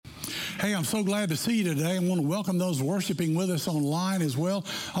Hey, I'm so glad to see you today. I want to welcome those worshiping with us online as well.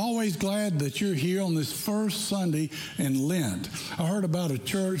 Always glad that you're here on this first Sunday in Lent. I heard about a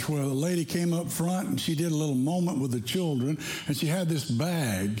church where a lady came up front and she did a little moment with the children, and she had this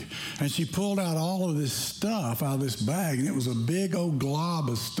bag, and she pulled out all of this stuff out of this bag, and it was a big old glob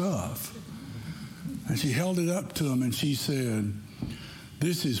of stuff. And she held it up to them and she said,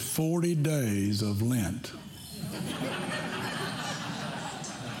 "This is 40 days of Lent."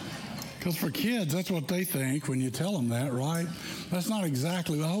 Because for kids, that's what they think when you tell them that, right? That's not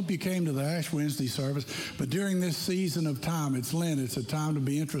exactly. I hope you came to the Ash Wednesday service, but during this season of time, it's Lent. It's a time to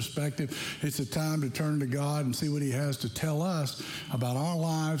be introspective. It's a time to turn to God and see what He has to tell us about our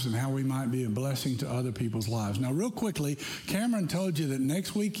lives and how we might be a blessing to other people's lives. Now, real quickly, Cameron told you that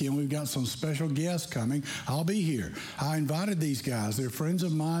next weekend we've got some special guests coming. I'll be here. I invited these guys. They're friends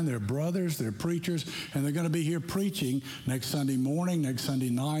of mine. They're brothers. They're preachers, and they're going to be here preaching next Sunday morning, next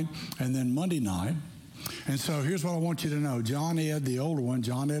Sunday night, and then Monday night. And so here's what I want you to know. John Ed, the older one,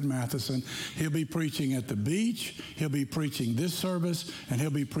 John Ed Matheson, he'll be preaching at the beach. He'll be preaching this service, and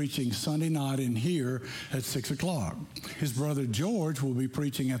he'll be preaching Sunday night in here at 6 o'clock. His brother George will be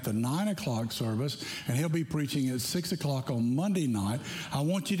preaching at the 9 o'clock service, and he'll be preaching at 6 o'clock on Monday night. I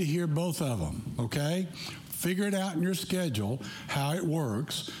want you to hear both of them, okay? Figure it out in your schedule, how it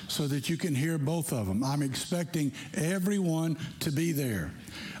works, so that you can hear both of them. I'm expecting everyone to be there.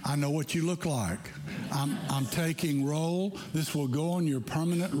 I know what you look like. I'm taking roll. This will go on your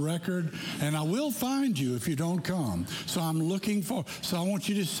permanent record, and I will find you if you don't come. So I'm looking for, so I want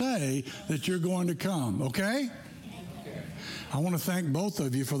you to say that you're going to come, okay? I want to thank both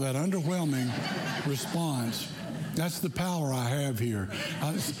of you for that underwhelming response. That's the power I have here.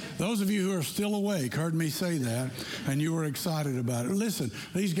 Those of you who are still awake heard me say that, and you were excited about it. Listen,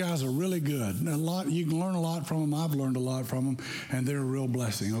 these guys are really good. You can learn a lot from them. I've learned a lot from them, and they're a real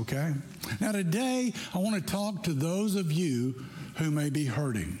blessing, okay? Now today, I want to talk to those of you who may be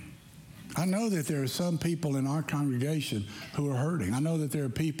hurting. I know that there are some people in our congregation who are hurting. I know that there are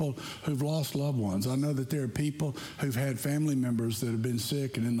people who've lost loved ones. I know that there are people who've had family members that have been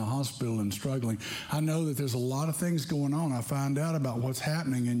sick and in the hospital and struggling. I know that there's a lot of things going on. I find out about what's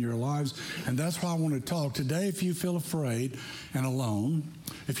happening in your lives, and that's why I want to talk today. If you feel afraid and alone,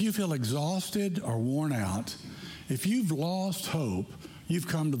 if you feel exhausted or worn out, if you've lost hope, you've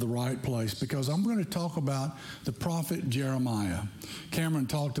come to the right place, because I'm going to talk about the prophet Jeremiah. Cameron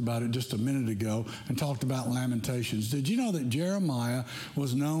talked about it just a minute ago and talked about Lamentations. Did you know that Jeremiah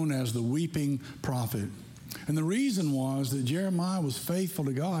was known as the weeping prophet? And the reason was that Jeremiah was faithful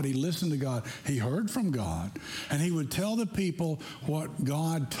to God. He listened to God. He heard from God. And he would tell the people what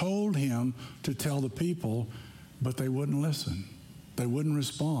God told him to tell the people, but they wouldn't listen. They wouldn't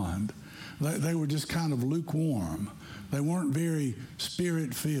respond. They were just kind of lukewarm. They weren't very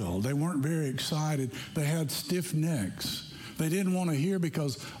spirit-filled. They weren't very excited. They had stiff necks. They didn't want to hear,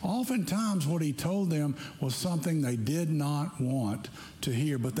 because oftentimes what he told them was something they did not want to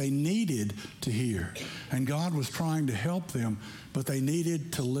hear, but they needed to hear. And God was trying to help them, but they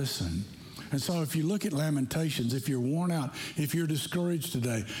needed to listen. And so if you look at Lamentations, if you're worn out, if you're discouraged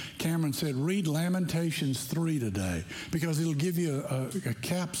today, Cameron said, read Lamentations 3 today, because it'll give you a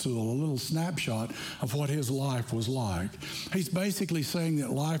capsule, a little snapshot of what his life was like. He's basically saying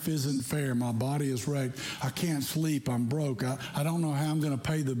that life isn't fair. My body is wrecked. I can't sleep. I'm broke. I don't know how I'm going to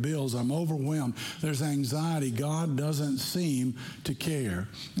pay the bills. I'm overwhelmed. There's anxiety. God doesn't seem to care.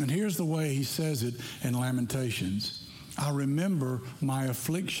 And here's the way he says it in Lamentations. I remember my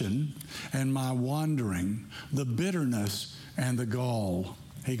affliction and my wandering, the bitterness and the gall.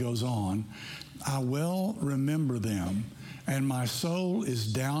 He goes on, I well remember them, and my soul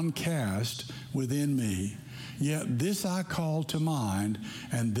is downcast within me. Yet this I call to mind,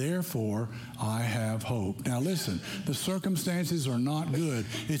 and therefore I have hope. Now listen, the circumstances are not good.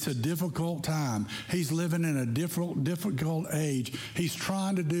 It's a difficult time. He's living in a difficult age. He's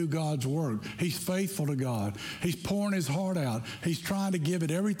trying to do God's work. He's faithful to God. He's pouring his heart out. He's trying to give it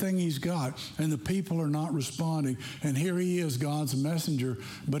everything he's got, and the people are not responding. And here he is, God's messenger,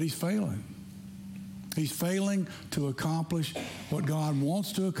 but he's failing. He's failing to accomplish what God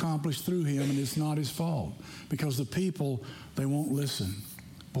wants to accomplish through him, and it's not his fault, because the people, they won't listen.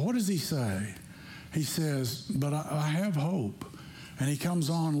 But what does he say? He says, but I have hope. And he comes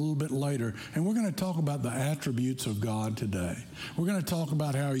on a little bit later, and we're going to talk about the attributes of God today. We're going to talk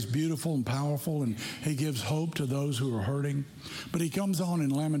about how he's beautiful and powerful, and he gives hope to those who are hurting. But he comes on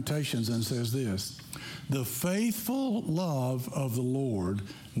in Lamentations and says this, the faithful love of the Lord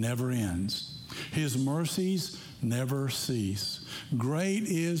never ends. His mercies never cease. Great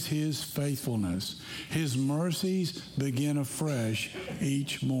is his faithfulness. His mercies begin afresh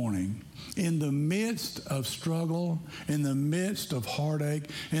each morning. in the midst of struggle, in the midst of heartache,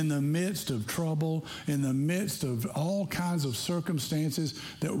 in the midst of trouble, in the midst of all kinds of circumstances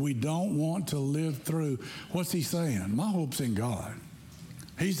that we don't want to live through, what's he saying? My hope's in God.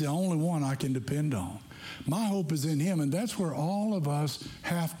 He's the only one I can depend on. My hope is in him, and that's where all of us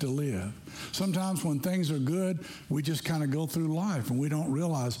have to live. Sometimes when things are good, we just kind of go through life, and we don't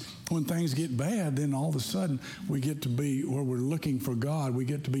realize when things get bad, then all of a sudden we get to be where we're looking for God. We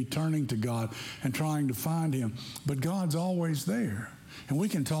get to be turning to God and trying to find him. But God's always there, and we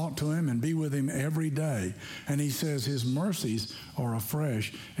can talk to him and be with him every day. And he says his mercies are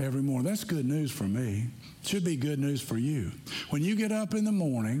afresh every morning. That's good news for me. It should be good news for you. When you get up in the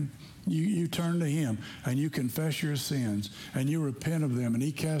morning, you turn to him and you confess your sins and you repent of them, and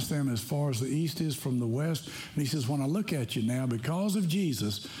he casts them as far as the east is from the west. And he says, when I look at you now, because of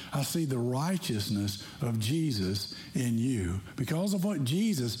Jesus, I see the righteousness of Jesus in you. Because of what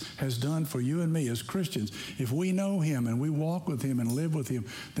Jesus has done for you and me as Christians, if we know him and we walk with him and live with him,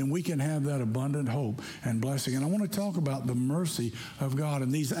 then we can have that abundant hope and blessing. And I want to talk about the mercy of God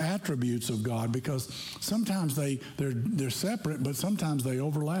and these attributes of God, because sometimes they're separate, but sometimes they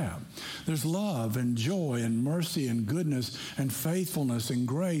overlap. There's love and joy and mercy and goodness and faithfulness and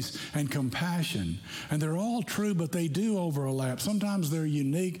grace and compassion. And they're all true, but they do overlap. Sometimes they're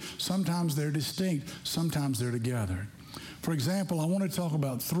unique, sometimes they're distinct, sometimes they're together. For example, I want to talk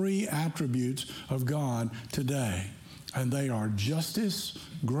about 3 attributes of God today, and they are justice,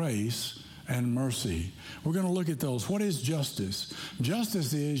 grace, and mercy. We're going to look at those. What is justice?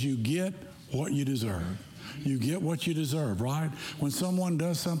 Justice is you get what you deserve. You get what you deserve, right? When someone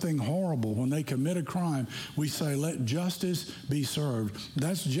does something horrible, when they commit a crime, we say, let justice be served.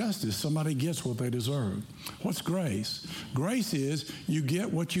 That's justice. Somebody gets what they deserve. What's grace? Grace is you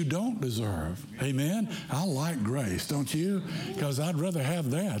get what you don't deserve. Amen? I like grace, don't you? Because I'd rather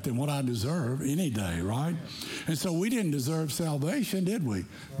have that than what I deserve any day, right? And so we didn't deserve salvation, did we?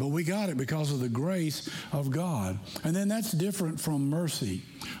 But we got it because of the grace of God. And then that's different from mercy.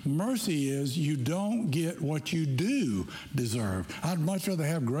 Mercy is you don't get what you do deserve. I'd much rather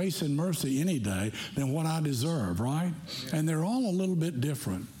have grace and mercy any day than what I deserve, right? And they're all a little bit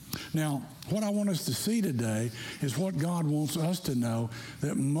different. Now, what I want us to see today is what God wants us to know,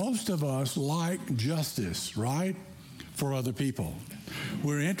 that most of us like justice, right, for other people.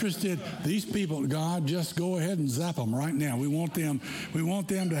 We're interested, these people, God, just go ahead and zap them right now. We want them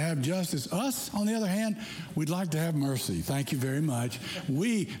to have justice. Us, on the other hand, we'd like to have mercy. Thank you very much.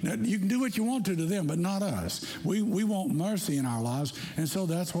 You can do what you want to them, but not us. We want mercy in our lives, and so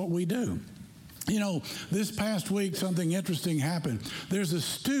that's what we do. You know, this past week, something interesting happened. There's a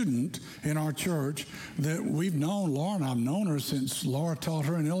student in our church that we've known. Laura and I've known her since Laura taught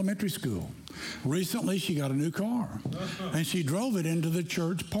her in elementary school. Recently, she got a new car, and she drove it into the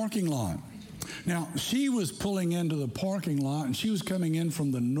church parking lot. Now, she was pulling into the parking lot, and she was coming in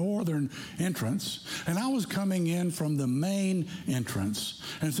from the northern entrance, and I was coming in from the main entrance.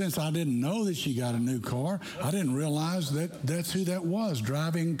 And since I didn't know that she got a new car, I didn't realize that that's who that was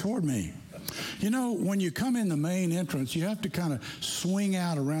driving toward me. You know, when you come in the main entrance, you have to kind of swing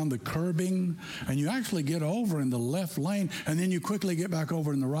out around the curbing, and you actually get over in the left lane, and then you quickly get back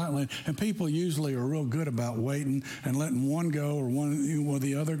over in the right lane. And people usually are real good about waiting and letting one go or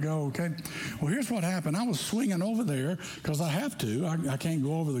the other go, okay? Well, here's what happened. I was swinging over there because I have to. I can't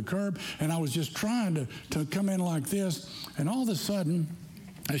go over the curb, and I was just trying to come in like this, and all of a sudden,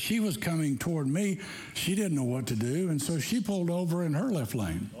 as she was coming toward me, she didn't know what to do, and so she pulled over in her left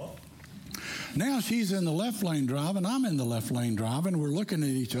lane. Now she's in the left lane driving, I'm in the left lane driving. We're looking at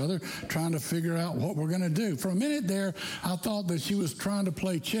each other, trying to figure out what we're going to do. For a minute there, I thought that she was trying to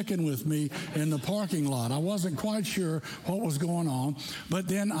play chicken with me in the parking lot. I wasn't quite sure what was going on, but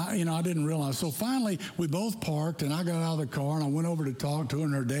then I didn't realize. So finally, we both parked, and I got out of the car, and I went over to talk to her,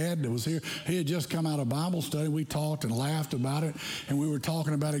 and her dad that was here. He had just come out of Bible study. We talked and laughed about it, and we were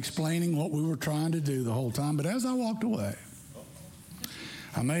talking about explaining what we were trying to do the whole time. But as I walked away,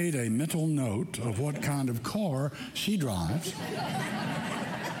 I made a mental note of what kind of car she drives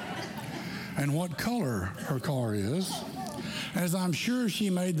and what color her car is, as I'm sure she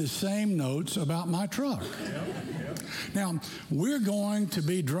made the same notes about my truck. Now, we're going to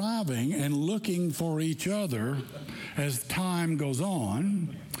be driving and looking for each other as time goes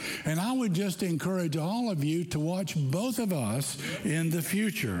on, and I would just encourage all of you to watch both of us in the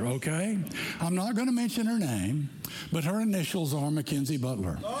future, okay? I'm not going to mention her name, but her initials are Mackenzie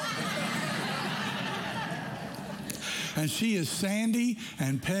Butler. And she is Sandy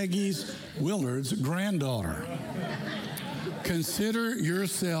and Peggy Willard's granddaughter. Consider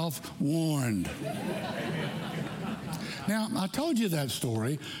yourself warned. Now, I told you that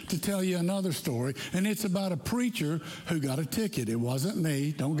story to tell you another story, and it's about a preacher who got a ticket. It wasn't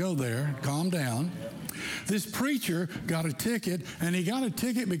me. Don't go there. Calm down. This preacher got a ticket, and he got a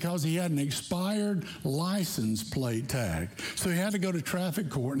ticket because he had an expired license plate tag. So he had to go to traffic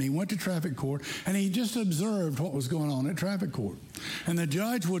court, and he went to traffic court, and he just observed what was going on at traffic court. And the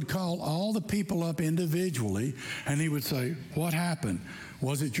judge would call all the people up individually, and he would say, "What happened?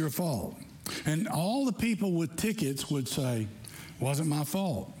 Was it your fault?" And all the people with tickets would say, "Wasn't my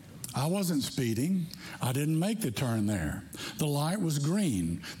fault. I wasn't speeding. I didn't make the turn there. The light was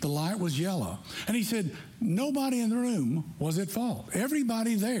green. The light was yellow." And he said, nobody in the room was at fault.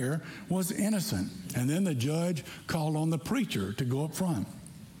 Everybody there was innocent. And then the judge called on the preacher to go up front.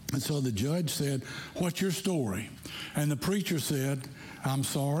 And so the judge said, "What's your story?" And the preacher said, "I'm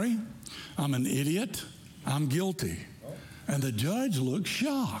sorry. I'm an idiot. I'm guilty." And the judge looked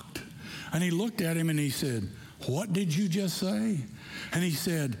shocked. And he looked at him and he said, "What did you just say?" And he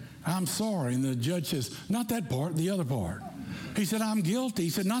said, "I'm sorry." And the judge says, "Not that part, the other part." He said, "I'm guilty." He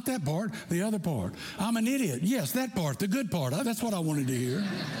said, "Not that part, the other part." "I'm an idiot." "Yes, that part, the good part. That's what I wanted to hear."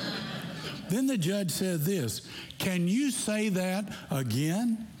 Then the judge said this, "Can you say that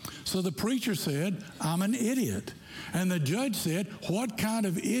again?" So the preacher said, "I'm an idiot." And the judge said, "What kind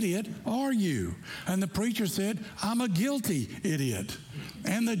of idiot are you?" And the preacher said, "I'm a guilty idiot."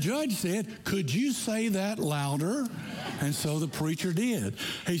 And the judge said, "Could you say that louder?" And so the preacher did.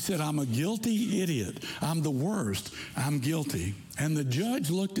 He said, "I'm a guilty idiot. I'm the worst. I'm guilty." And the judge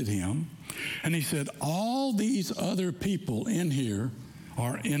looked at him and he said, "All these other people in here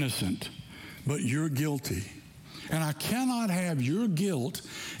are innocent, but you're guilty. And I cannot have your guilt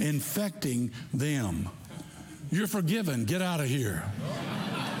infecting them. You're forgiven. Get out of here."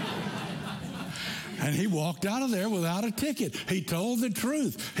 And he walked out of there without a ticket. He told the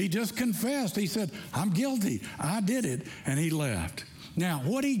truth. He just confessed. He said, "I'm guilty. I did it." And he left. Now,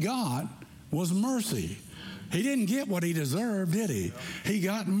 what he got was mercy. He didn't get what he deserved, did he? He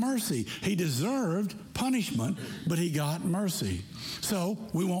got mercy. He deserved punishment, but he got mercy. So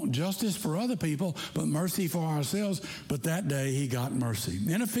we want justice for other people, but mercy for ourselves. But that day he got mercy.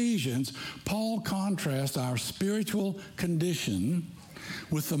 In Ephesians, Paul contrasts our spiritual condition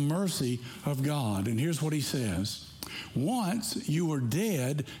with the mercy of God. And here's what he says. "Once you were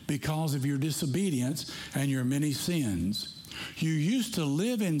dead because of your disobedience and your many sins. You used to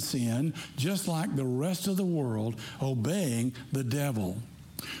live in sin just like the rest of the world, obeying the devil."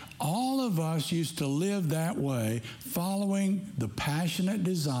 All of us used to live that way, following the passionate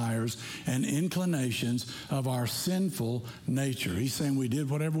desires and inclinations of our sinful nature. He's saying we did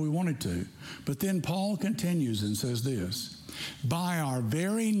whatever we wanted to. But then Paul continues and says this, "By our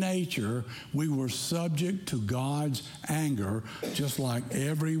very nature, we were subject to God's anger, just like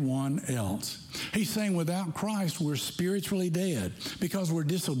everyone else." He's saying without Christ, we're spiritually dead. Because we're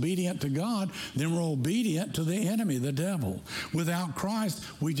disobedient to God, then we're obedient to the enemy, the devil. Without Christ,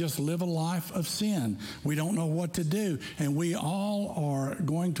 we just live a life of sin. We don't know what to do, and we all are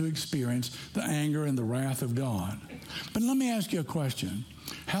going to experience the anger and the wrath of God. But let me ask you a question.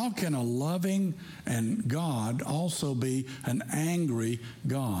 How can a loving and God also be an angry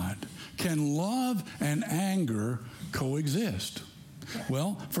God? Can love and anger coexist?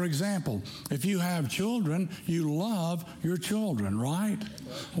 Well, for example, if you have children, you love your children, right?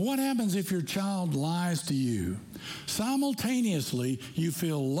 What happens if your child lies to you? Simultaneously, you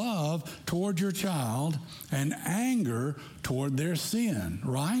feel love toward your child and anger toward their sin,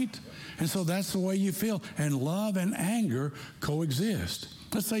 right? And so that's the way you feel. And love and anger coexist.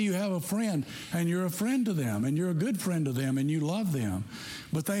 Let's say you have a friend and you're a friend to them and you're a good friend to them and you love them,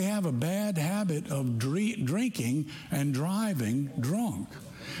 but they have a bad habit of drinking and driving drunk.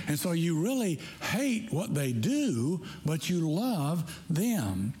 And so you really hate what they do, but you love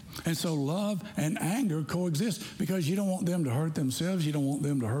them. And so love and anger coexist because you don't want them to hurt themselves. You don't want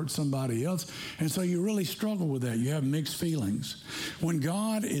them to hurt somebody else. And so you really struggle with that. You have mixed feelings. When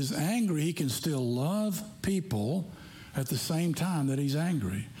God is angry, he can still love people at the same time that he's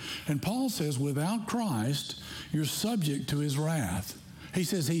angry. And Paul says, without Christ, you're subject to his wrath. He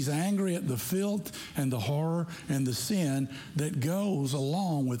says he's angry at the filth and the horror and the sin that goes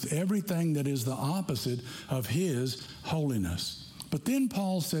along with everything that is the opposite of his holiness. But then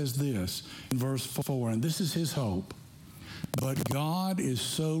Paul says this in verse 4, and this is his hope. "But God is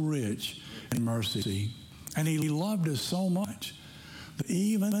so rich in mercy, and he loved us so much, that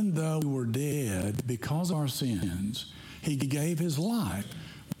even though we were dead because of our sins, he gave his life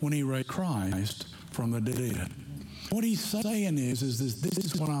when he raised Christ from the dead." What he's saying is this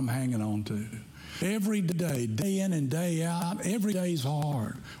is what I'm hanging on to. every day, day in and day out. Every day's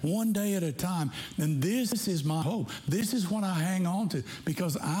hard, one day at a time. And this is my hope. This is what I hang on to,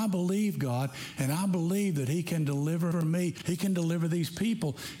 because I believe God, and I believe that He can deliver me. He can deliver these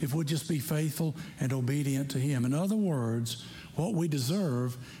people if we'll just be faithful and obedient to Him. In other words, what we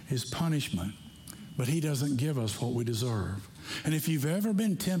deserve is punishment, but He doesn't give us what we deserve. And if you've ever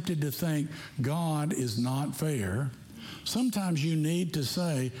been tempted to think God is not fair, sometimes you need to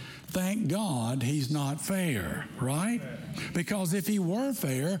say, thank God He's not fair, right? Because if He were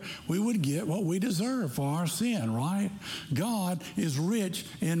fair, we would get what we deserve for our sin, right? God is rich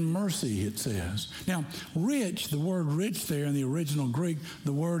in mercy, it says. Now, rich, the word rich there in the original Greek,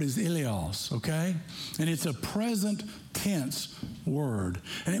 the word is ilios, okay? And it's a present tense word.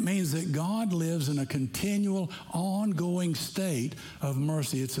 And it means that God lives in a continual, ongoing state of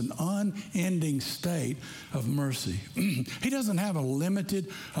mercy. It's an unending state of mercy. He doesn't have a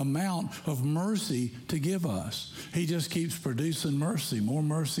limited amount of mercy to give us. He just keeps producing mercy, more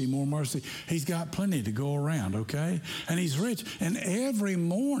mercy, more mercy. He's got plenty to go around, okay? And He's rich. And every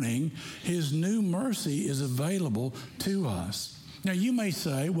morning, His new mercy is available to us. Now, you may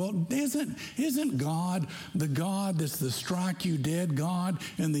say, well, isn't God the God that's the strike you dead God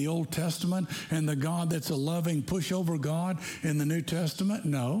in the Old Testament and the God that's a loving pushover God in the New Testament?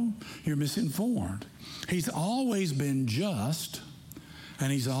 No, you're misinformed. He's always been just,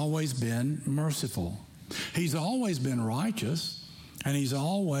 and He's always been merciful. He's always been righteous, and He's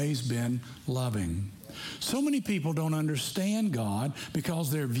always been loving. So many people don't understand God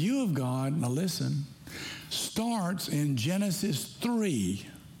because their view of God, now listen, starts in Genesis 3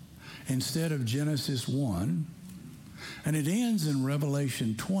 instead of Genesis 1, and it ends in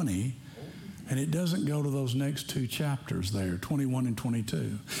Revelation 20, and it doesn't go to those next two chapters there, 21 and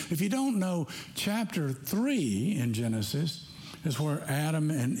 22. If you don't know, chapter 3 in Genesis is where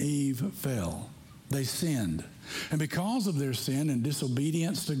Adam and Eve fell. They sinned. And because of their sin and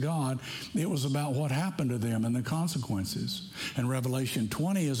disobedience to God, it was about what happened to them and the consequences. And Revelation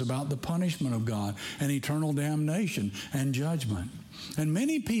 20 is about the punishment of God and eternal damnation and judgment. And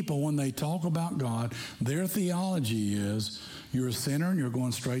many people, when they talk about God, their theology is, you're a sinner and you're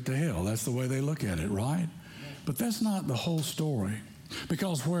going straight to hell. That's the way they look at it, right? But that's not the whole story.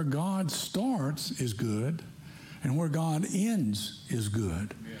 Because where God starts is good, and where God ends is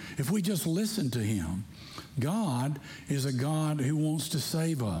good. If we just listen to Him, God is a God who wants to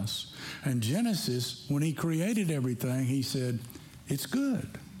save us. And Genesis, when He created everything, He said, it's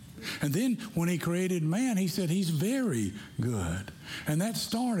good. And then when He created man, He said He's very good. And that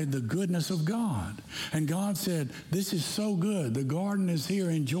started the goodness of God. And God said, this is so good. The garden is here.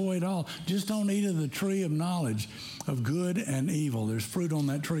 Enjoy it all. Just don't eat of the tree of knowledge of good and evil. There's fruit on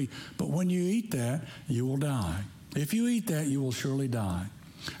that tree. But when you eat that, you will die. If you eat that, you will surely die.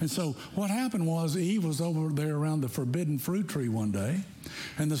 And so what happened was Eve was over there around the forbidden fruit tree one day,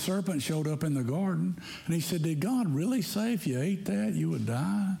 and the serpent showed up in the garden, and he said, did God really say if you ate that, you would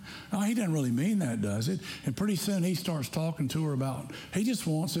die? No, He doesn't really mean that, does it? And pretty soon he starts talking to her about, he just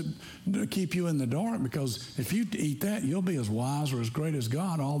wants it to keep you in the dark, because if you eat that, you'll be as wise or as great as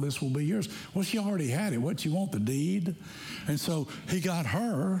God. All this will be yours. Well, she already had it. What, you want the deed? And so he got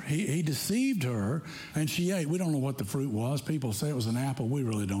her, he deceived her, and she ate. We don't know what the fruit was. People say it was an apple. We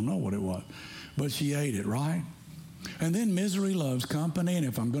really don't know what it was. But she ate it, right? And then misery loves company, and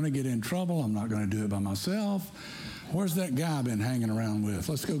if I'm going to get in trouble, I'm not going to do it by myself. Where's that guy I've been hanging around with?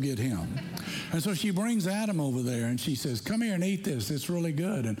 Let's go get him. And so she brings Adam over there, and she says, come here and eat this. It's really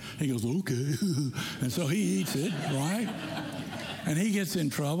good. And he goes, okay. And so he eats it, right? And he gets in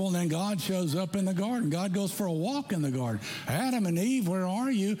trouble, and then God shows up in the garden. God goes for a walk in the garden. Adam and Eve, where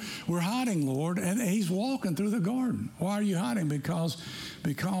are you? We're hiding, Lord. And He's walking through the garden. Why are you hiding? Because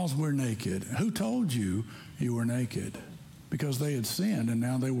we're naked. Who told you you were naked? Because they had sinned, and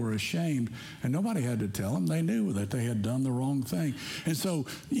now they were ashamed, and nobody had to tell them. They knew that they had done the wrong thing. And so,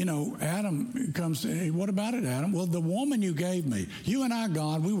 Adam comes to, what about it, Adam? Well, the woman you gave me, you and I,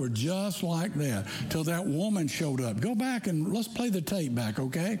 God, we were just like that till that woman showed up. Go back and let's play the tape back,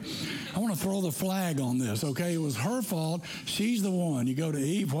 okay? I want to throw the flag on this, okay? It was her fault. She's the one. You go to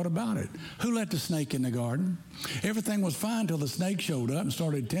Eve, what about it? Who let the snake in the garden? Everything was fine till the snake showed up and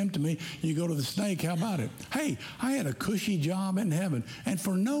started tempting me. You go to the snake, how about it? Hey, I had a cushy job in heaven, and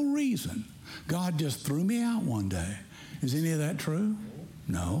for no reason, God just threw me out one day. Is any of that true?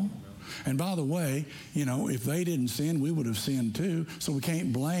 No. And by the way, if they didn't sin, we would have sinned too, so we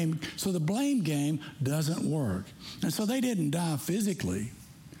can't blame. So the blame game doesn't work. And so they didn't die physically,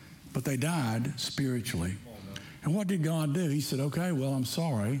 but they died spiritually. And what did God do? He said, okay, well, I'm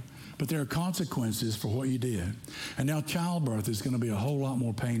sorry, but there are consequences for what you did. And now childbirth is going to be a whole lot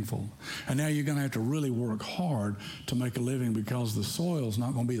more painful. And now you're going to have to really work hard to make a living because the soil's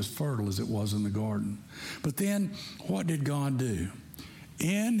not going to be as fertile as it was in the garden. But then what did God do?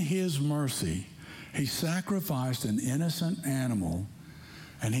 In his mercy, he sacrificed an innocent animal,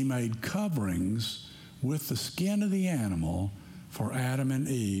 and he made coverings with the skin of the animal for Adam and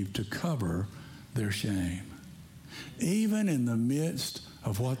Eve to cover their shame. Even in the midst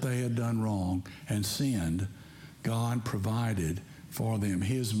of what they had done wrong and sinned, God provided for them.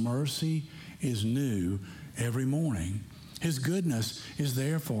 His mercy is new every morning. His goodness is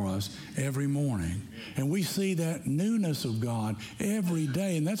there for us every morning. And we see that newness of God every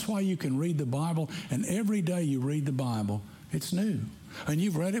day. And that's why you can read the Bible, and every day you read the Bible, it's new. And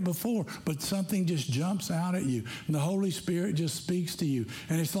you've read it before, but something just jumps out at you. And the Holy Spirit just speaks to you.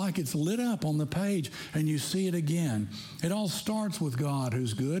 And it's like it's lit up on the page, and you see it again. It all starts with God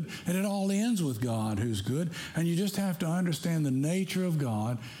who's good, and it all ends with God who's good. And you just have to understand the nature of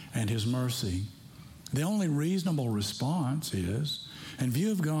God and his mercy. The only reasonable response is, in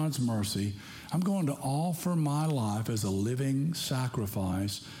view of God's mercy, I'm going to offer my life as a living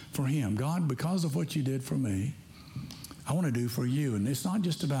sacrifice for him. God, because of what you did for me, I want to do for you. And it's not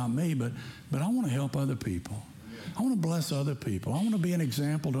just about me, but I want to help other people. I want to bless other people. I want to be an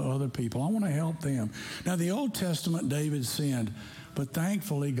example to other people. I want to help them. Now, the Old Testament, David sinned, but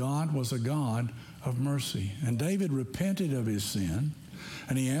thankfully God was a God of mercy. And David repented of his sin,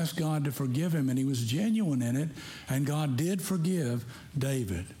 and he asked God to forgive him, and he was genuine in it, and God did forgive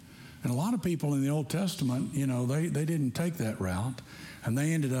David. And a lot of people in the Old Testament, they didn't take that route, and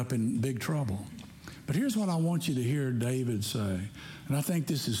they ended up in big trouble. But here's what I want you to hear David say, and I think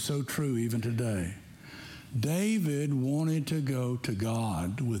this is so true even today. David wanted to go to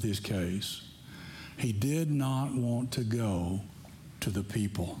God with his case. He did not want to go to the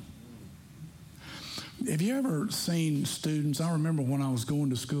people. Have you ever seen students? I remember when I was going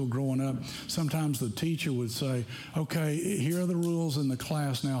to school growing up, sometimes the teacher would say, okay, here are the rules in the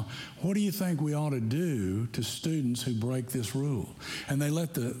class. Now, what do you think we ought to do to students who break this rule? And they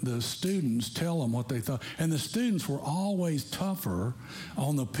let the students tell them what they thought. And the students were always tougher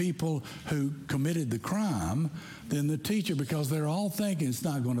on the people who committed the crime than the teacher, because they're all thinking it's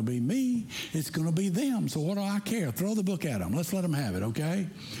not going to be me, it's going to be them. So what do I care? Throw the book at them. Let's let them have it, okay?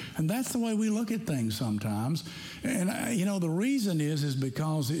 And that's the way we look at things sometimes. And, the reason is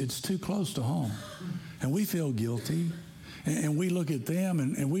because it's too close to home. And we feel guilty. And we look at them,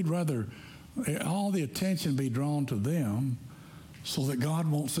 and we'd rather all the attention be drawn to them so that God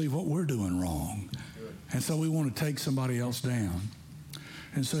won't see what we're doing wrong. And so we want to take somebody else down.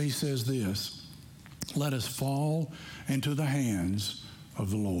 And so he says this, let us fall into the hands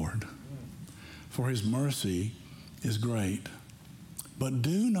of the Lord, for his mercy is great. But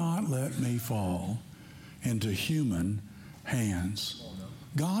do not let me fall into human hands.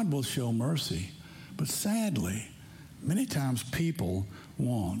 God will show mercy, but sadly, many times people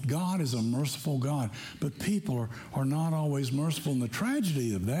won't. God is a merciful God, but people are not always merciful. And the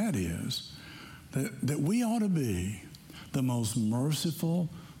tragedy of that is that we ought to be the most merciful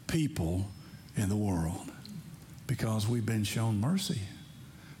people in the world, because we've been shown mercy,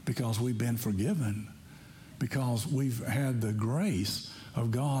 because we've been forgiven, because we've had the grace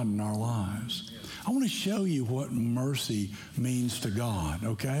of God in our lives. I want to show you what mercy means to God,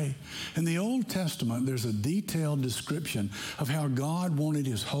 okay? In the Old Testament, there's a detailed description of how God wanted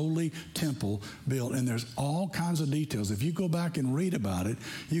his holy temple built, and there's all kinds of details. If you go back and read about it,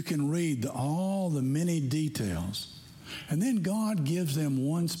 you can read all the many details. And then God gives them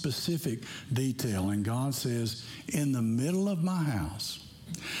one specific detail, and God says, in the middle of my house,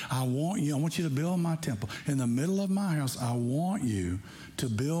 I want you to build my temple. In the middle of my house, I want you to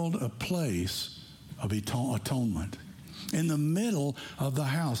build a place of atonement. In the middle of the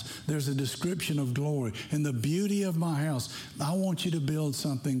house, there's a description of glory. In the beauty of my house, I want you to build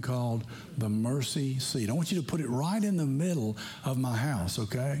something called the mercy seat. I want you to put it right in the middle of my house,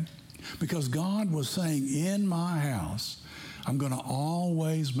 okay? Because God was saying, in my house, I'm going to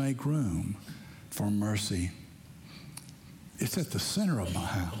always make room for mercy. It's at the center of my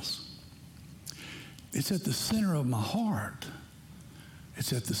house. It's at the center of my heart.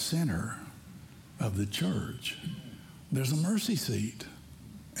 It's at the center of the church. There's a mercy seat,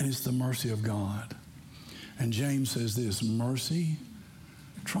 and it's the mercy of God. And James says this, mercy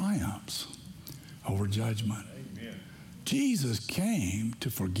triumphs over judgment. Jesus came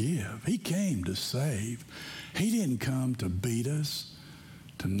to forgive. He came to save. He didn't come to beat us,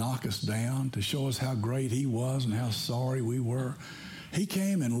 to knock us down, to show us how great he was and how sorry we were. He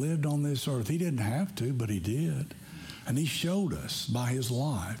came and lived on this earth. He didn't have to, but he did. And he showed us by his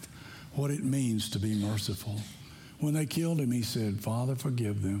life what it means to be merciful. When they killed him, he said, Father,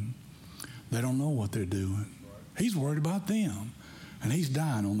 forgive them. They don't know what they're doing. He's worried about them. And he's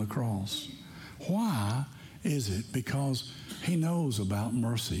dying on the cross. Why is it? Because he knows about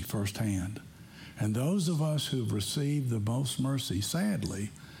mercy firsthand. And those of us who've received the most mercy, sadly,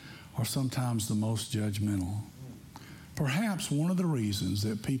 are sometimes the most judgmental. Perhaps one of the reasons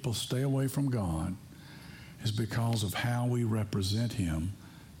that people stay away from God is because of how we represent him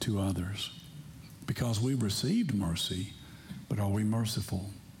to others. Because we've received mercy, but are we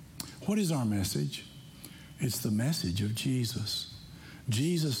merciful? What is our message? It's the message of Jesus.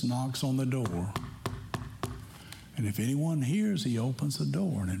 Jesus knocks on the door. And if anyone hears, he opens the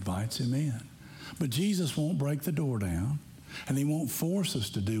door and invites him in. But Jesus won't break the door down. And he won't force us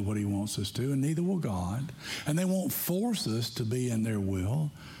to do what he wants us to, and neither will God. And they won't force us to be in their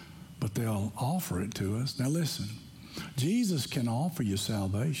will, but they'll offer it to us. Now listen, Jesus can offer you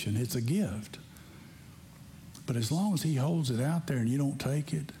salvation. It's a gift. But as long as he holds it out there and you don't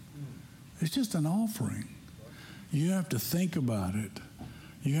take it, it's just an offering. You have to think about it.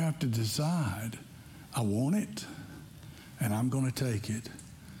 You have to decide, I want it, and I'm going to take it.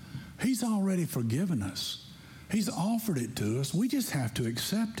 He's already forgiven us. He's offered it to us. We just have to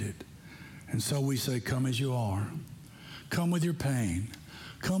accept it. And so we say, come as you are. Come with your pain.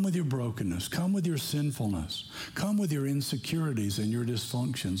 Come with your brokenness. Come with your sinfulness. Come with your insecurities and your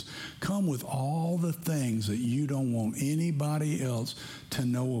dysfunctions. Come with all the things that you don't want anybody else to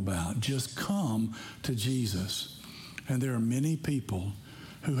know about. Just come to Jesus. And there are many people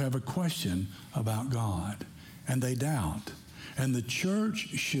who have a question about God, and they doubt. And the church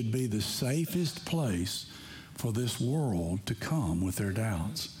should be the safest place for this world to come with their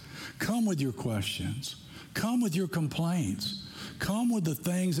doubts. Come with your questions. Come with your complaints. Come with the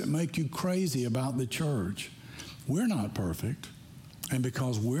things that make you crazy about the church. We're not perfect, and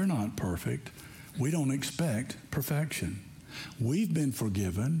because we're not perfect, we don't expect perfection. We've been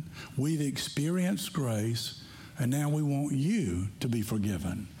forgiven. We've experienced grace, and now we want you to be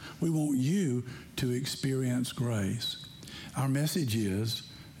forgiven. We want you to experience grace. Our message is,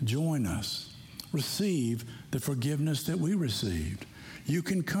 join us. Receive the forgiveness that we received. You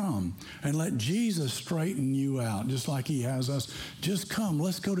can come and let Jesus straighten you out just like he has us. Just come.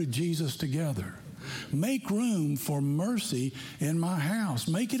 Let's go to Jesus together. Make room for mercy in my house.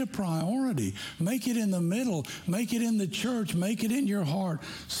 Make it a priority. Make it in the middle. Make it in the church. Make it in your heart.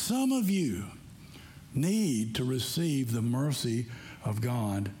 Some of you need to receive the mercy of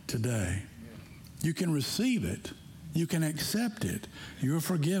God today. You can receive it. You can accept it. You're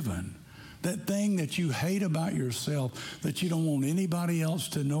forgiven. That thing that you hate about yourself, that you don't want anybody else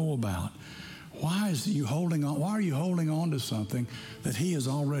to know about, why are you holding on to something that he has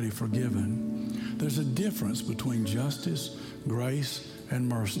already forgiven? There's a difference between justice, grace, and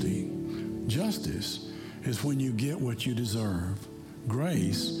mercy. Justice is when you get what you deserve.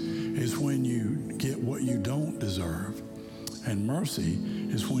 Grace is when you get what you don't deserve. And mercy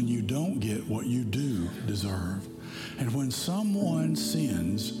is when you don't get what you do deserve. And when someone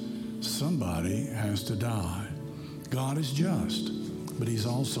sins, somebody has to die. God is just, but he's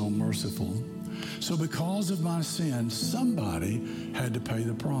also merciful. So because of my sin, somebody had to pay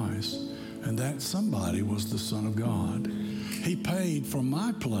the price. And that somebody was the Son of God. He paid for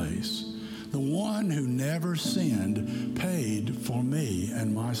my place. The one who never sinned paid for me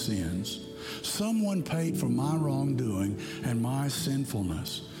and my sins. Someone paid for my wrongdoing and my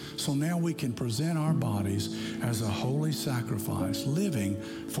sinfulness. So now we can present our bodies as a holy sacrifice, living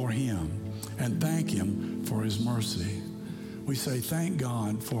for him, and thank him for his mercy. We say, thank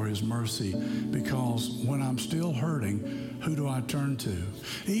God for his mercy, because when I'm still hurting, who do I turn to?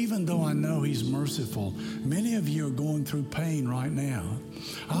 Even though I know he's merciful, many of you are going through pain right now.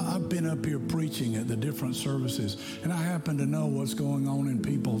 I've been up here preaching at the different services, and I happen to know what's going on in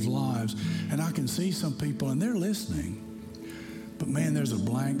people's lives, and I can see some people, and they're listening. But man, there's a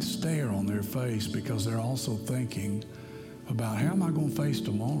blank stare on their face because they're also thinking about, how am I going to face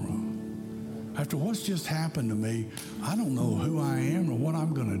tomorrow? After what's just happened to me, I don't know who I am or what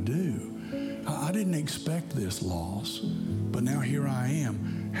I'm going to do. I didn't expect this loss, but now here I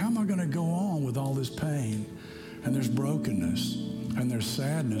am. How am I going to go on with all this pain? And there's brokenness, and there's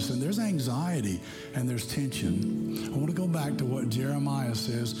sadness, and there's anxiety, and there's tension. I want to go back to what Jeremiah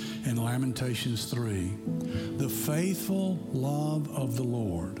says in Lamentations 3. The faithful love of the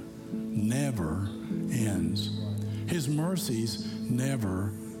Lord never ends. His mercies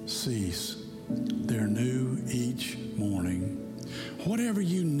never cease. They're new each morning. Whatever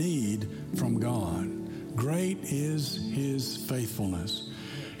you need from God, Great is his faithfulness.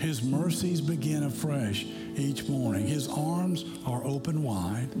 His mercies begin afresh each morning. His arms are open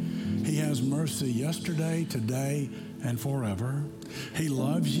wide. He has mercy yesterday, today, and forever. He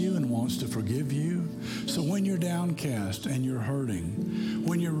loves you and wants to forgive you. So when you're downcast and you're hurting,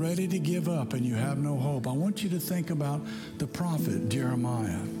 when you're ready to give up and you have no hope, I want you to think about the prophet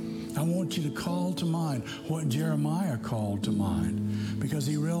Jeremiah. I want you to call to mind what Jeremiah called to mind, because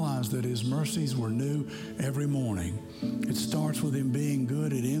he realized that his mercies were new every morning. It starts with him being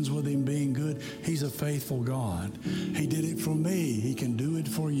good. It ends with him being good. He's a faithful God. He did it for me. He can do it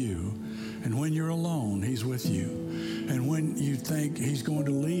for you. And when you're alone, he's with you. And when you think he's going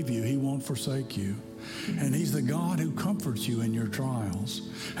to leave you, he won't forsake you. And he's the God who comforts you in your trials.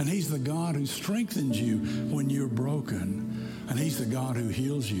 And he's the God who strengthens you when you're broken. And he's the God who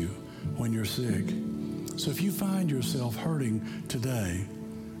heals you when you're sick. So if you find yourself hurting today,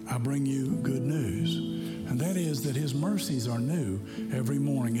 I bring you good news. And that is that his mercies are new every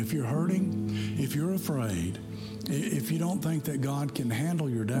morning. If you're hurting, if you're afraid, if you don't think that God can handle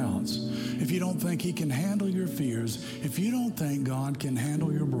your doubts, if you don't think he can handle your fears, if you don't think God can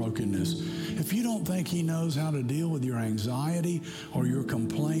handle your brokenness, if you don't think he knows how to deal with your anxiety or your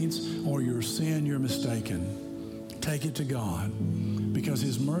complaints or your sin, you're mistaken. Take it to God, because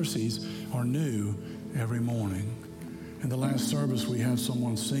his mercies are new every morning. In the last service, we had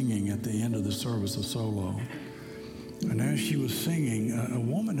someone singing at the end of the service, a solo. And as she was singing, a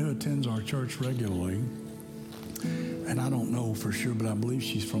woman who attends our church regularly, and I don't know for sure, but I believe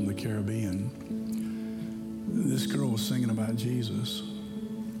she's from the Caribbean, this girl was singing about Jesus.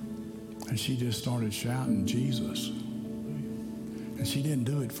 And she just started shouting, Jesus. And she didn't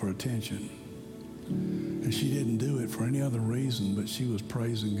do it for attention. And she didn't do it for any other reason, but she was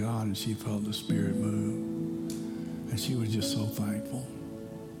praising God, and she felt the Spirit move. And she was just so thankful.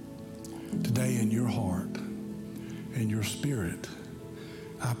 Today, in your heart, in your spirit,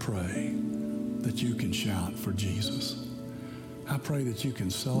 I pray that you can shout for Jesus. I pray that you can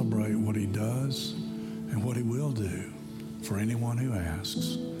celebrate what he does and what he will do for anyone who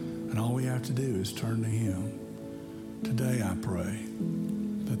asks. And all we have to do is turn to him. Today, I pray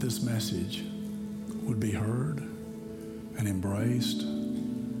that this message would be heard and embraced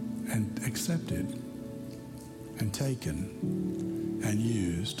and accepted and taken and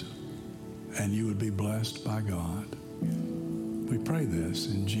used, and you would be blessed by God. We pray this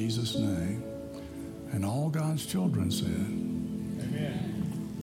in Jesus' name. And all God's children said, Amen.